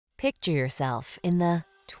Picture yourself in the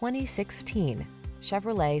 2016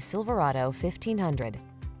 Chevrolet Silverado 1500.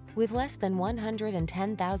 With less than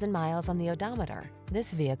 110,000 miles on the odometer,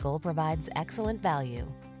 this vehicle provides excellent value.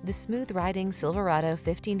 The smooth-riding Silverado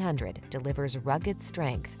 1500 delivers rugged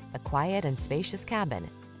strength, a quiet and spacious cabin,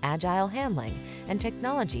 agile handling, and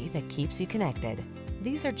technology that keeps you connected.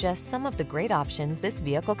 These are just some of the great options this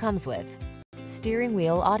vehicle comes with: steering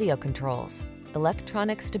wheel audio controls,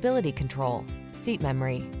 electronic stability control, seat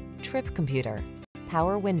memory, trip computer,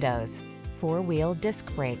 power windows, four-wheel disc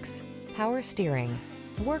brakes, power steering.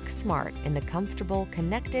 Work smart in the comfortable,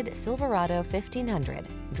 connected Silverado 1500.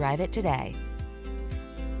 Drive it today.